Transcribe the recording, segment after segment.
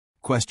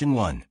Question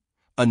 1.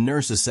 A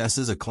nurse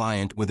assesses a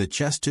client with a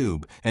chest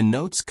tube and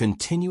notes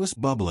continuous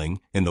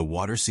bubbling in the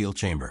water seal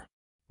chamber.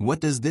 What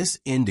does this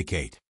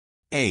indicate?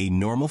 A.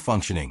 Normal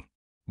functioning.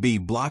 B.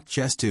 Blocked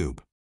chest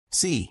tube.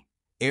 C.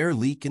 Air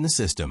leak in the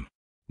system.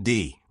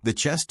 D. The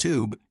chest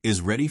tube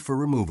is ready for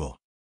removal.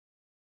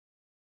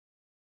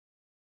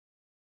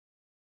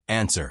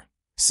 Answer.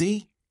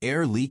 C.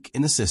 Air leak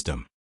in the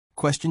system.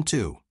 Question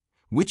 2.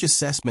 Which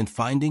assessment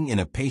finding in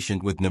a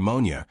patient with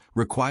pneumonia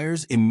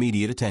requires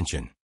immediate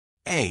attention?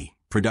 A.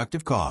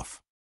 Productive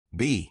cough.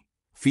 B.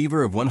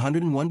 Fever of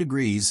 101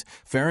 degrees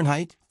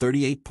Fahrenheit,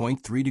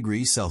 38.3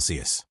 degrees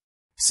Celsius.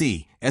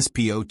 C.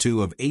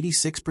 SpO2 of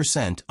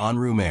 86% on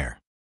room air.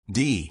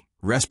 D.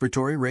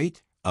 Respiratory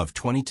rate of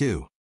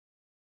 22.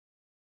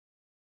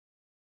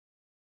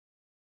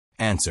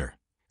 Answer.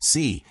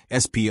 C.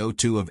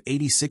 SpO2 of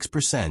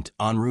 86%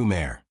 on room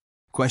air.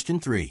 Question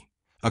 3.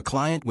 A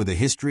client with a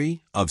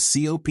history of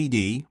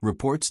COPD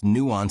reports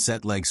new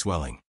onset leg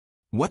swelling.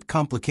 What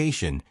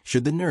complication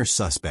should the nurse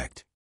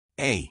suspect?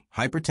 A.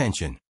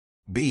 Hypertension.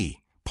 B.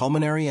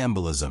 Pulmonary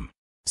embolism.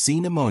 C.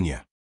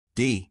 Pneumonia.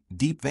 D.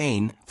 Deep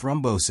vein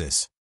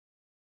thrombosis.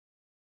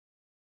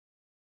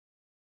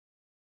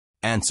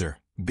 Answer.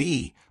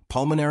 B.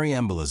 Pulmonary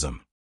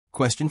embolism.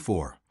 Question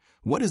 4.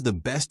 What is the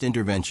best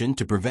intervention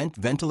to prevent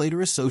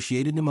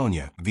ventilator-associated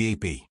pneumonia,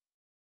 VAP?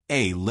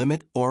 A.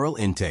 Limit oral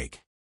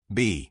intake.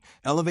 B.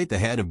 Elevate the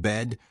head of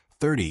bed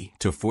 30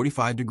 to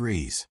 45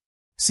 degrees.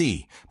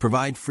 C.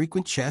 Provide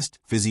frequent chest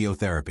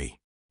physiotherapy.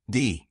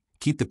 D.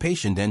 Keep the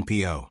patient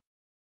NPO.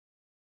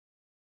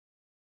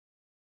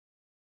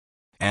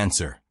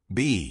 Answer.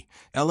 B.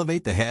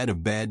 Elevate the head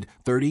of bed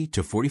 30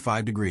 to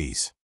 45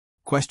 degrees.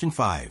 Question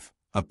 5.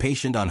 A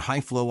patient on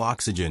high-flow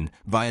oxygen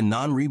via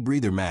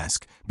non-rebreather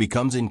mask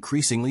becomes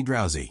increasingly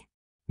drowsy.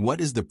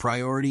 What is the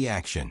priority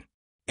action?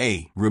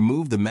 A.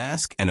 Remove the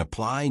mask and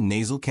apply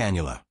nasal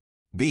cannula.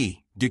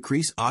 B.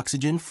 Decrease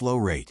oxygen flow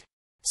rate.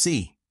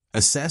 C.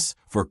 Assess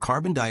for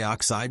carbon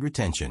dioxide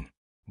retention.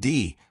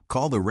 D.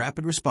 Call the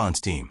rapid response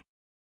team.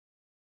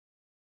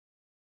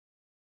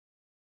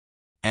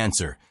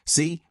 Answer.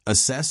 C.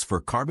 Assess for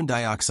carbon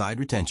dioxide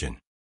retention.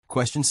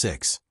 Question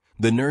 6.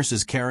 The nurse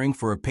is caring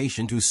for a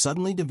patient who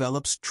suddenly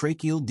develops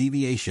tracheal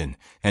deviation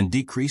and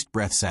decreased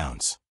breath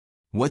sounds.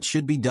 What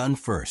should be done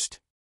first?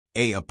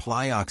 A.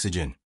 Apply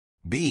oxygen.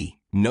 B.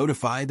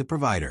 Notify the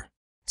provider.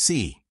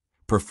 C.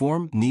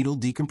 Perform needle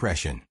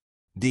decompression.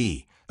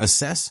 D.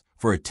 Assess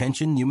for a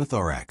tension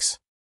pneumothorax.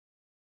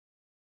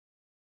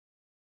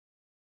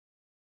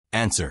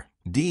 Answer.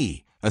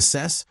 D.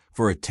 Assess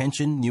for a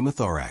tension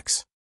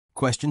pneumothorax.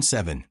 Question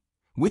 7.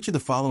 Which of the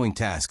following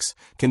tasks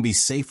can be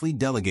safely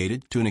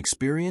delegated to an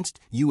experienced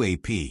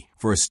UAP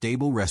for a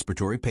stable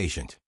respiratory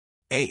patient?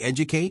 A.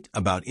 Educate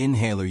about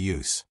inhaler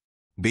use.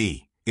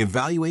 B.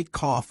 Evaluate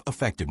cough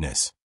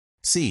effectiveness.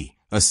 C.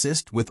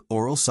 Assist with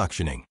oral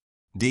suctioning.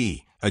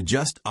 D.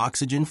 Adjust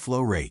oxygen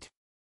flow rate.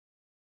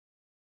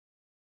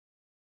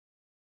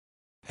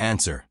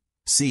 Answer.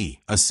 C.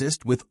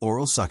 Assist with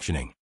oral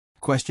suctioning.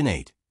 Question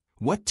 8.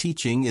 What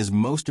teaching is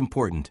most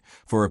important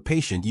for a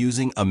patient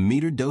using a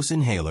metered-dose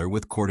inhaler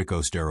with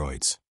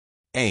corticosteroids?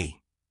 A.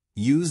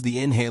 Use the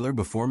inhaler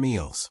before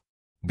meals.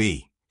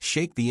 B.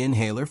 Shake the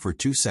inhaler for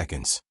 2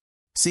 seconds.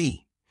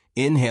 C.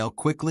 Inhale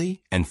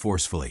quickly and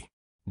forcefully.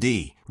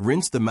 D.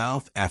 Rinse the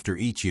mouth after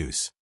each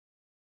use.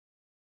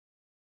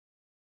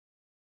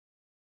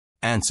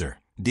 Answer.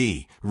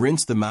 D.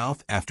 Rinse the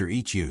mouth after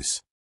each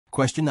use.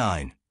 Question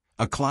 9.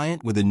 A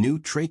client with a new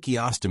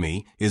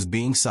tracheostomy is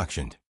being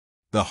suctioned.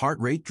 The heart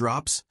rate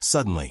drops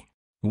suddenly.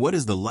 What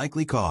is the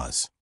likely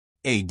cause?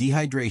 A.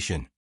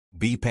 Dehydration.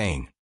 B.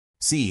 Pain.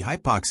 C.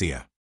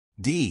 Hypoxia.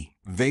 D.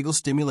 Vagal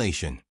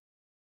stimulation.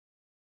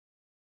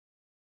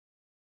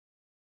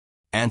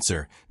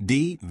 Answer.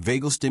 D.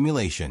 Vagal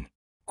stimulation.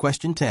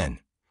 Question 10.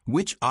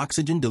 Which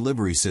oxygen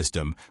delivery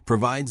system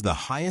provides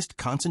the highest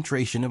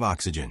concentration of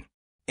oxygen?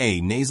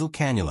 A. Nasal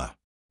cannula.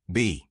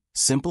 B.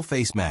 Simple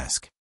face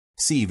mask.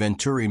 C.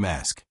 Venturi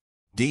mask.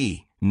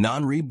 D.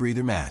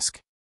 Non-rebreather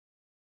mask.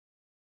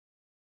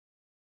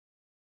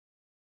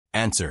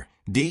 Answer.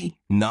 D.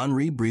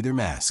 Non-rebreather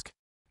mask.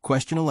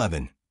 Question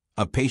 11.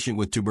 A patient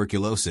with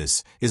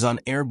tuberculosis is on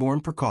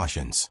airborne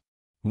precautions.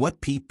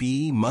 What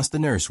PPE must the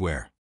nurse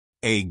wear?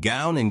 A.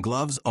 Gown and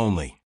gloves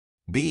only.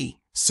 B.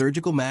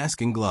 Surgical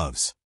mask and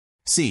gloves.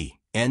 C.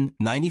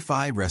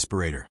 N95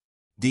 respirator.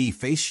 D.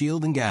 Face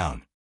shield and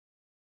gown.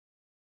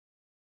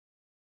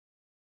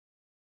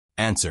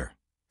 Answer.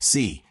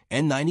 C.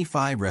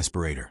 N95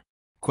 respirator.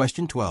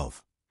 Question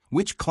 12.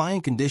 Which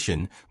client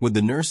condition would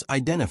the nurse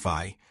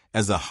identify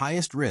as the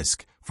highest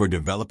risk for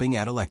developing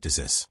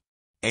atelectasis?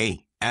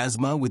 A.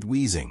 Asthma with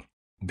wheezing.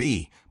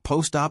 B.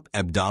 Post-op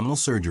abdominal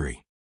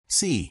surgery.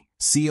 C.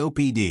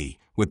 COPD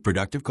with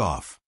productive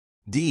cough.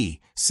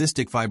 D.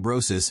 Cystic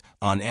fibrosis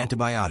on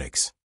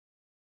antibiotics.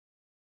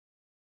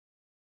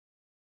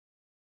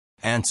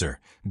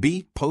 Answer.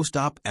 B.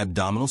 Post-op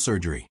abdominal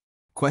surgery.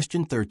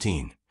 Question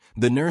 13.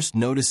 The nurse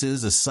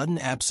notices a sudden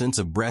absence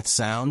of breath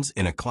sounds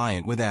in a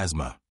client with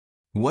asthma.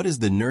 What is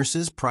the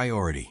nurse's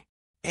priority?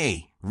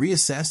 A.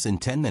 Reassess in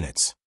 10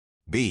 minutes.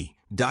 B.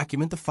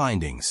 Document the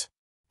findings.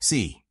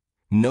 C.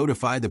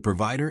 Notify the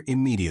provider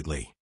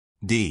immediately.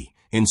 D.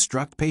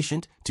 Instruct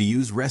patient to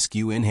use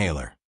rescue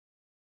inhaler.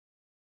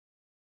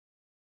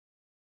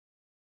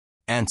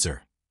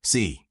 Answer: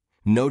 C.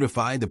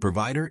 Notify the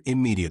provider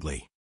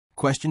immediately.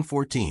 Question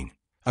 14.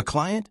 A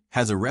client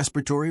has a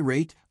respiratory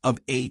rate of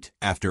 8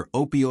 after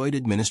opioid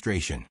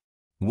administration.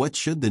 What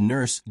should the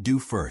nurse do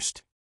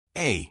first?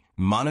 A.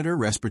 Monitor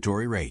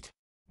respiratory rate.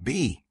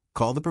 B.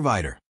 Call the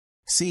provider.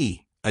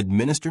 C.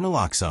 Administer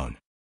naloxone.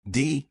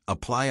 D.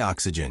 Apply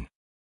oxygen.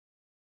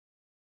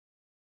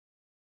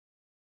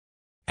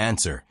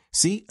 Answer: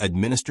 C.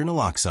 Administer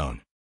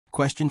naloxone.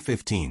 Question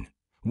 15.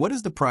 What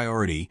is the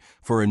priority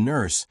for a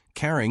nurse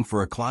caring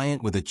for a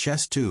client with a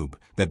chest tube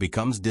that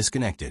becomes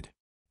disconnected?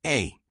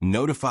 A.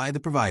 Notify the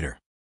provider.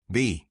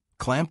 B.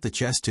 Clamp the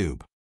chest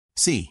tube.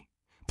 C.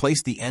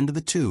 Place the end of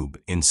the tube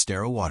in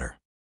sterile water.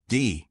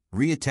 D.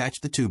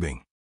 Reattach the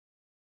tubing.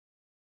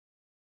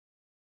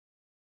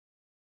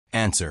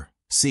 Answer: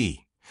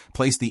 C.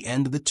 Place the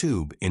end of the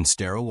tube in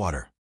sterile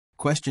water.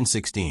 Question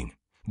 16.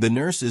 The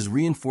nurse is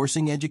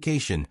reinforcing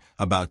education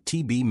about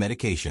TB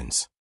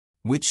medications.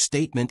 Which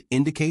statement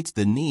indicates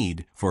the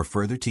need for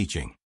further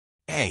teaching?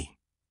 A.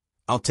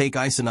 I'll take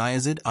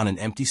isoniazid on an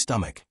empty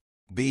stomach.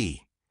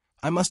 B.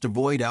 I must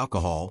avoid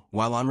alcohol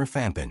while on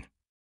rifampin.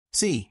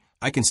 C.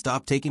 I can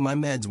stop taking my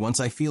meds once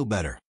I feel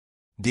better.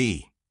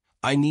 D.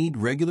 I need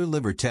regular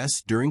liver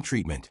tests during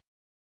treatment.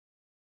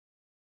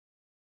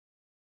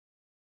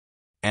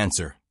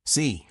 Answer: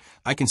 C.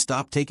 I can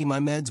stop taking my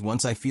meds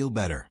once I feel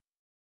better.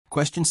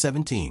 Question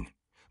 17.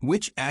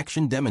 Which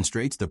action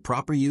demonstrates the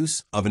proper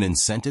use of an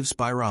incentive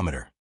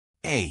spirometer?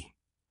 A.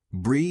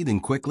 Breathe in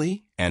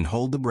quickly and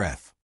hold the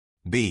breath.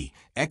 B.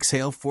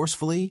 Exhale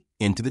forcefully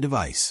into the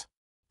device.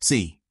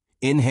 C.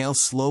 Inhale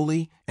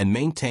slowly and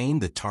maintain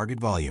the target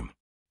volume.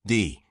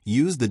 D.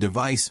 Use the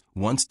device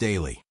once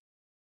daily.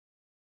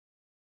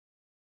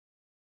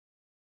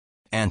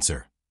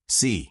 Answer: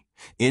 C.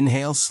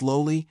 Inhale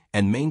slowly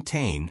and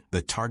maintain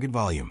the target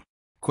volume.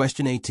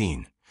 Question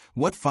 18.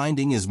 What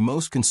finding is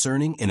most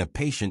concerning in a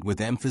patient with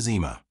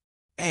emphysema?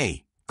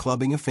 A.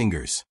 Clubbing of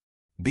fingers.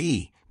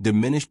 B.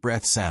 Diminished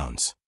breath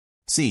sounds.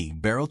 C.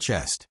 Barrel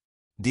chest.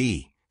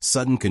 D.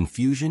 Sudden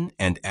confusion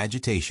and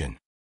agitation.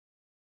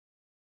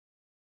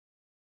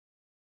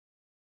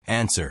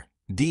 Answer: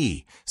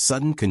 D.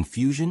 Sudden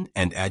confusion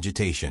and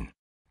agitation.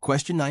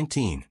 Question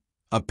 19.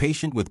 A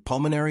patient with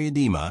pulmonary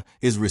edema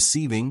is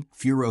receiving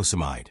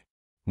furosemide.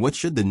 What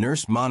should the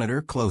nurse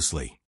monitor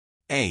closely?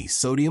 A.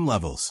 Sodium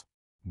levels.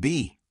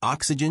 B.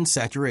 Oxygen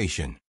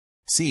saturation.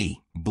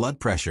 C. Blood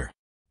pressure.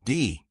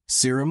 D.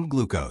 Serum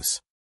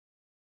glucose.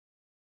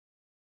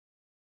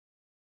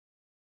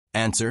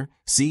 Answer: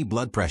 C.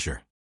 Blood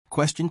pressure.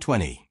 Question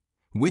 20.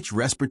 Which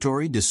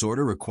respiratory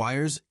disorder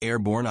requires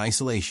airborne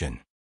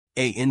isolation?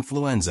 A.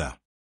 Influenza.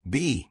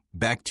 B.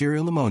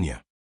 Bacterial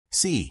pneumonia.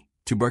 C.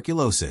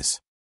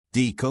 Tuberculosis.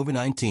 D.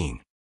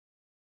 COVID-19.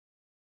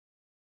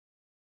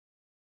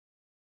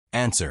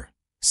 Answer: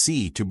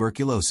 C.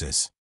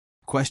 Tuberculosis.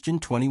 Question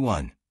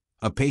 21.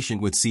 A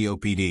patient with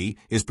COPD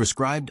is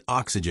prescribed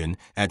oxygen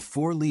at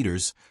 4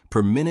 liters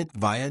per minute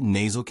via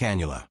nasal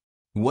cannula.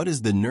 What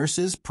is the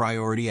nurse's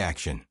priority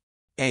action?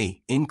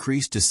 A.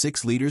 Increase to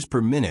 6 liters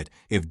per minute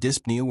if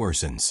dyspnea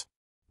worsens.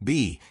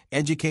 B.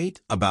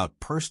 Educate about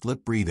pursed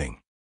lip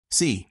breathing.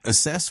 C.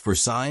 Assess for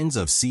signs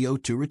of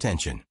CO2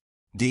 retention.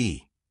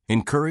 D.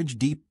 Encourage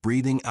deep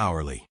breathing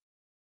hourly.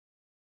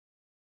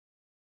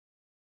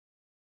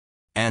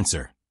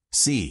 Answer: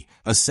 C.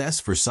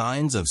 Assess for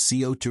signs of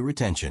CO2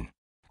 retention.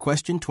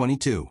 Question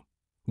 22.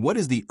 What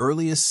is the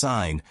earliest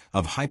sign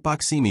of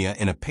hypoxemia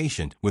in a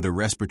patient with a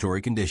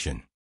respiratory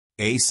condition?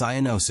 A.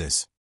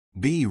 Cyanosis.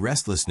 B.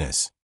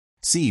 Restlessness.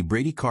 C.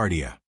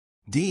 Bradycardia.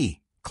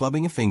 D.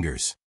 Clubbing of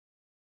fingers.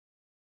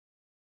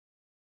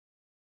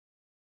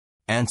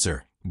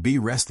 Answer: B.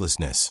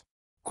 Restlessness.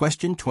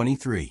 Question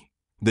 23.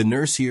 The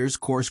nurse hears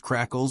coarse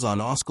crackles on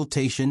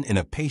auscultation in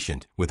a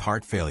patient with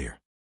heart failure.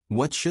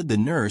 What should the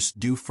nurse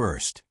do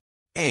first?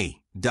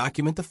 A.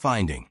 Document the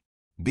finding.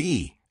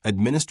 B.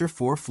 Administer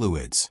 4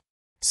 fluids.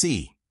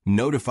 C.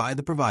 Notify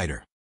the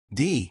provider.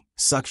 D.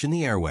 Suction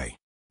the airway.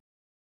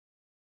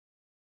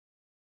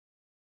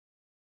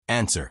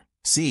 Answer: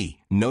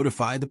 C.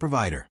 Notify the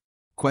provider.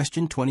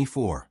 Question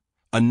 24.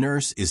 A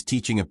nurse is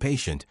teaching a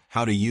patient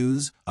how to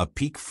use a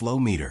peak flow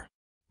meter.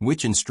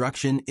 Which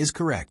instruction is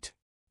correct?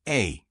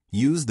 A.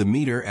 Use the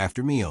meter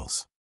after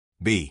meals.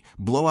 B.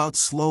 Blow out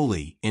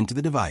slowly into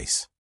the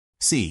device.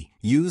 C.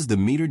 Use the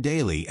meter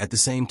daily at the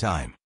same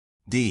time.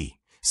 D.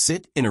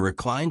 Sit in a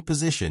reclined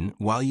position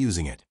while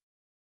using it.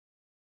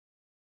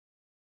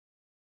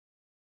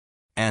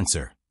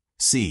 Answer: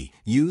 C.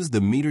 Use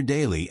the meter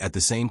daily at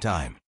the same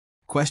time.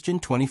 Question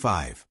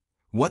 25.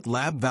 What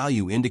lab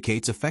value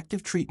indicates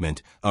effective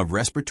treatment of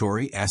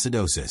respiratory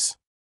acidosis?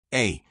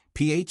 A.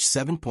 pH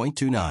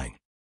 7.29.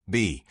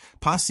 B.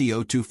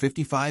 PaCO2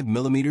 55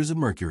 millimeters of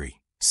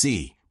mercury.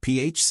 C.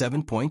 pH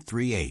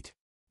 7.38.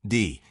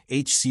 D.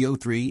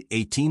 HCO3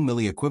 18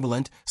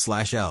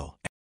 milliequivalent/L.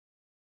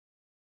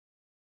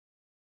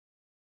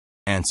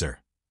 Answer: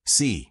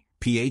 C.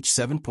 pH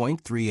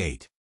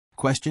 7.38.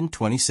 Question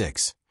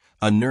 26.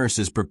 A nurse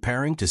is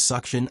preparing to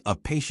suction a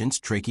patient's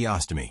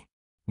tracheostomy.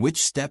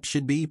 Which step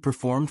should be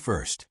performed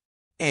first?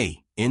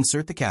 A.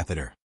 Insert the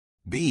catheter.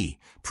 B.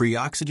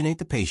 Pre-oxygenate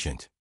the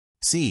patient.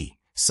 C.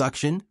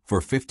 Suction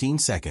for 15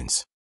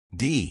 seconds.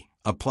 D.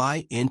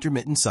 Apply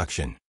intermittent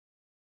suction.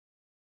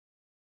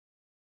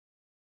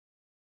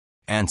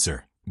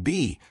 Answer: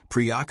 B.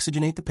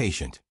 Pre-oxygenate the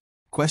patient.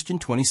 Question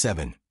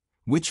 27.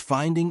 Which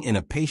finding in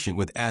a patient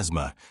with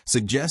asthma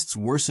suggests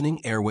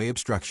worsening airway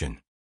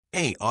obstruction?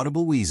 A.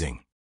 Audible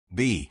wheezing.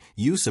 B.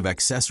 Use of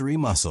accessory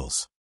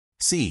muscles.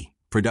 C.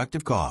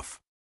 Productive cough.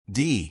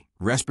 D.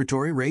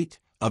 Respiratory rate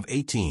of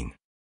 18.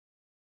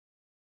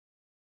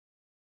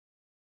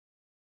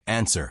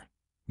 Answer: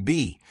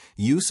 B.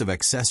 Use of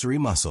accessory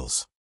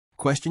muscles.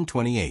 Question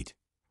 28.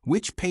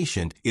 Which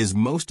patient is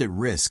most at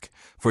risk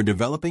for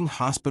developing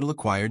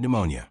hospital-acquired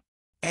pneumonia?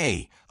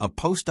 A. A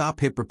post-op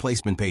hip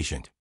replacement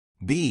patient.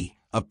 B.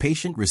 A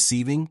patient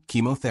receiving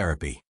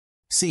chemotherapy.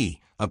 C.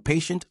 A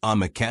patient on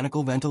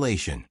mechanical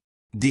ventilation.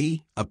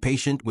 D. A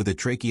patient with a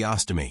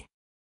tracheostomy.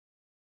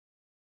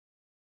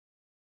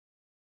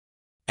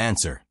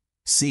 Answer: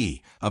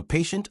 C. A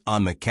patient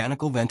on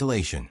mechanical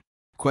ventilation.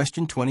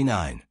 Question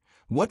 29.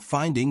 What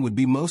finding would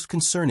be most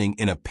concerning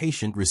in a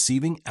patient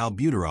receiving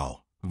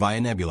albuterol via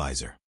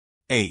nebulizer?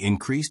 A.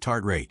 Increased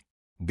heart rate.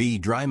 B.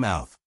 Dry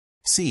mouth.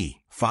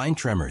 C. Fine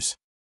tremors.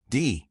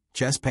 D.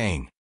 Chest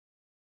pain.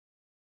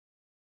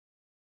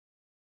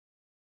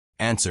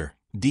 Answer: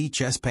 D.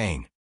 Chest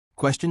pain.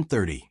 Question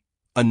 30.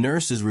 A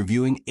nurse is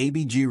reviewing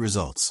ABG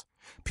results.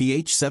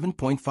 pH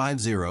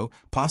 7.50,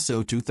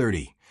 PaSO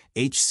 230,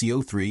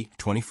 HCO3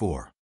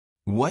 24.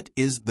 What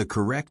is the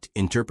correct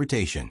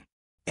interpretation?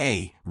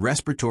 A.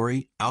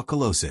 Respiratory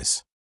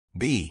alkalosis.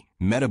 B.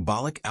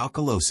 Metabolic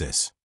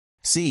alkalosis.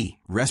 C.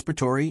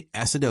 Respiratory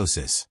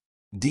acidosis.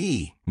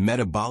 D.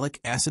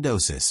 Metabolic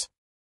acidosis.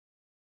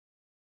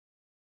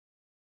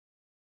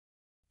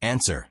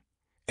 Answer: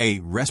 A.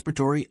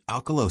 Respiratory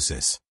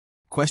alkalosis.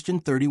 Question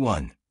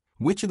 31.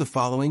 Which of the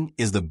following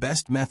is the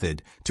best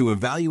method to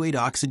evaluate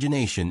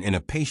oxygenation in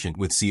a patient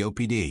with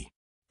COPD?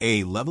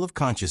 A. Level of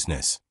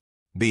consciousness.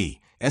 B.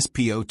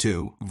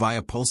 SpO2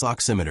 via pulse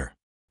oximeter.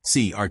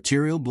 C.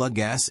 Arterial blood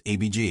gas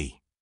ABG.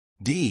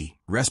 D.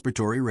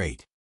 Respiratory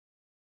rate.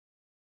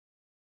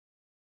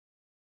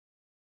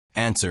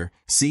 Answer: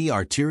 C.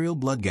 Arterial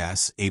blood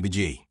gas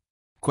ABG.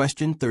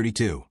 Question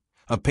 32.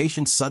 A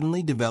patient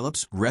suddenly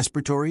develops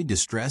respiratory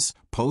distress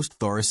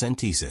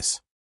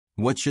post-thoracentesis.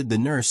 What should the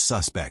nurse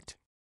suspect?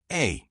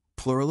 A.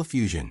 Pleural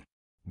effusion.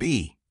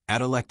 B.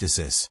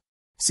 Atelectasis.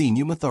 C.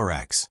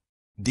 Pneumothorax.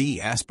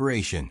 D.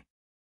 Aspiration.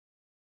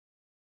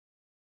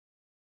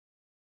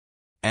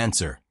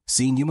 Answer: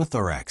 C.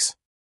 Pneumothorax.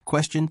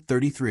 Question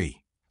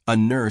 33. A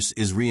nurse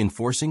is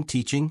reinforcing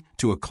teaching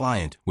to a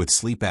client with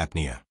sleep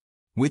apnea.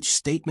 Which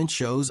statement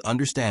shows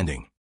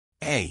understanding?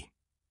 A.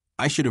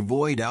 I should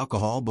avoid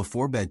alcohol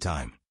before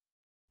bedtime.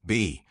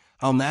 B.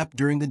 I'll nap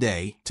during the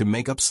day to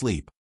make up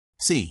sleep.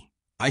 C.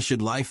 I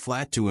should lie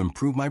flat to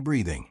improve my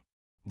breathing.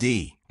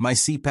 D. My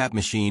CPAP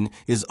machine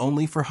is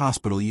only for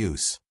hospital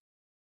use.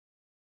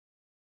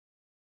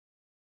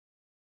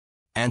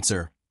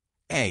 Answer: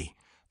 A.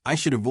 I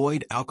should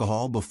avoid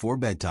alcohol before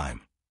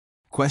bedtime.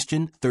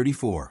 Question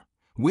 34.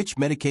 Which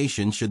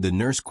medication should the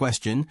nurse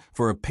question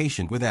for a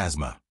patient with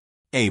asthma?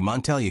 A.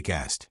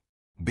 Montelukast.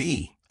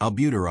 B.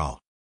 Albuterol.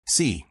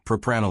 C.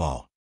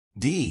 Propranolol.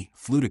 D.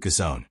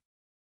 Fluticasone.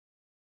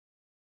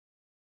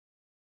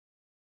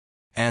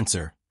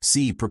 Answer: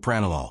 C.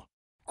 Propranolol.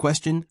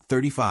 Question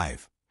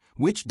 35.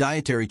 Which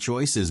dietary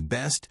choice is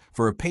best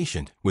for a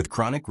patient with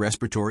chronic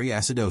respiratory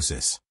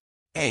acidosis?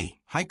 A.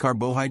 High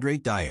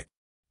carbohydrate diet.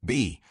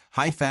 B.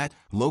 High fat,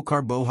 low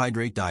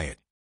carbohydrate diet.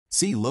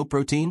 C. Low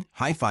protein,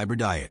 high fiber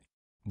diet.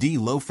 D.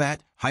 Low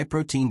fat, high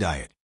protein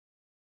diet.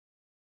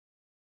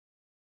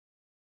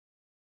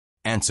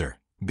 Answer: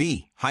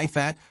 B. High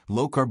fat,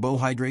 low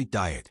carbohydrate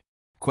diet.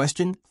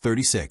 Question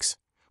 36.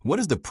 What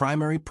is the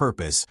primary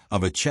purpose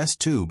of a chest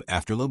tube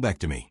after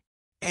lobectomy?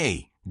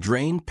 A.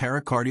 Drain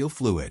pericardial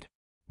fluid.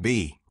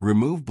 B.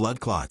 Remove blood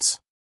clots.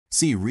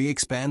 C.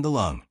 Re-expand the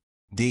lung.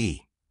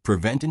 D.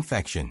 Prevent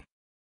infection.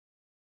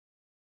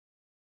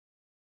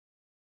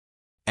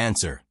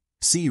 Answer: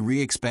 C.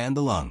 Re-expand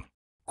the lung.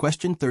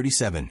 Question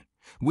 37.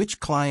 Which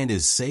client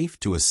is safe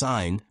to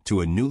assign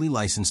to a newly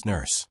licensed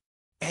nurse?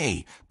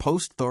 A.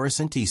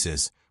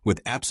 Post-thoracentesis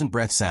with absent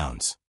breath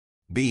sounds.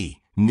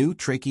 B. New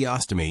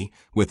tracheostomy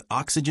with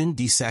oxygen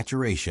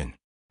desaturation.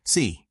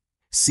 C.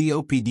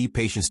 COPD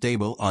patient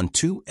stable on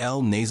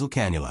 2L nasal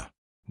cannula.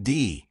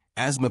 D.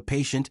 Asthma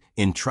patient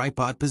in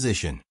tripod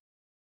position.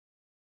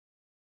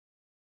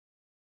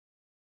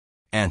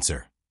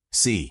 Answer: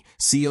 C.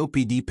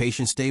 COPD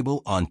patient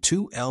stable on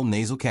 2L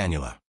nasal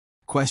cannula.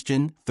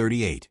 Question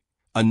 38.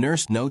 A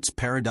nurse notes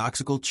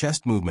paradoxical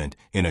chest movement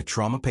in a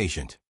trauma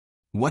patient.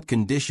 What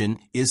condition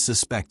is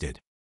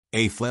suspected?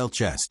 A. Flail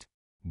chest.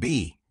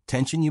 B.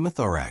 Tension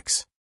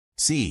pneumothorax.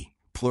 C.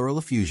 Pleural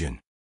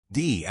effusion.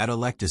 D.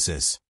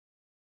 Atelectasis.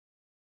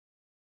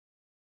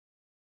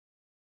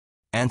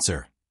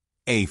 Answer: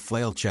 A.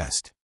 Flail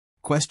chest.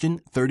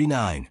 Question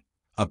 39.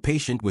 A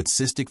patient with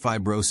cystic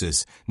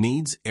fibrosis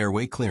needs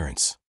airway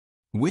clearance.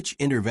 Which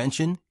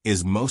intervention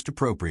is most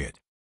appropriate?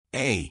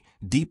 A.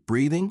 Deep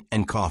breathing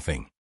and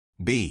coughing.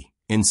 B.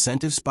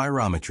 Incentive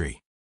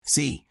spirometry.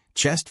 C.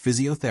 Chest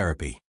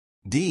physiotherapy.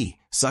 D.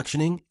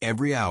 Suctioning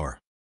every hour.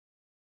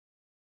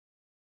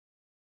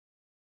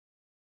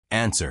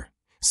 Answer: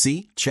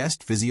 C.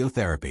 Chest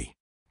physiotherapy.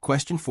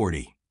 Question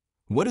 40.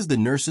 What is the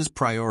nurse's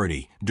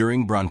priority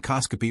during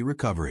bronchoscopy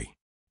recovery?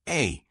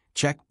 A.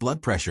 Check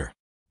blood pressure.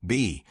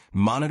 B.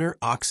 Monitor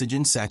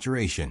oxygen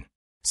saturation.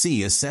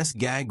 C. Assess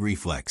gag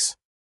reflex.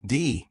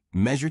 D.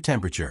 Measure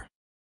temperature.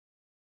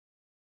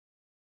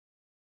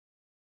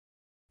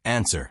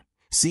 Answer: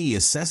 C.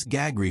 Assess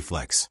gag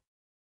reflex.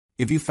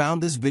 If you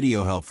found this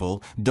video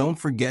helpful, don't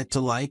forget to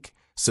like,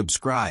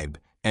 subscribe,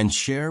 and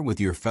share with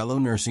your fellow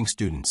nursing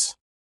students.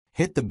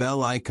 Hit the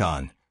bell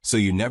icon so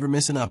you never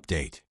miss an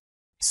update.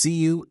 See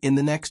you in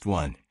the next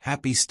one.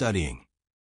 Happy studying.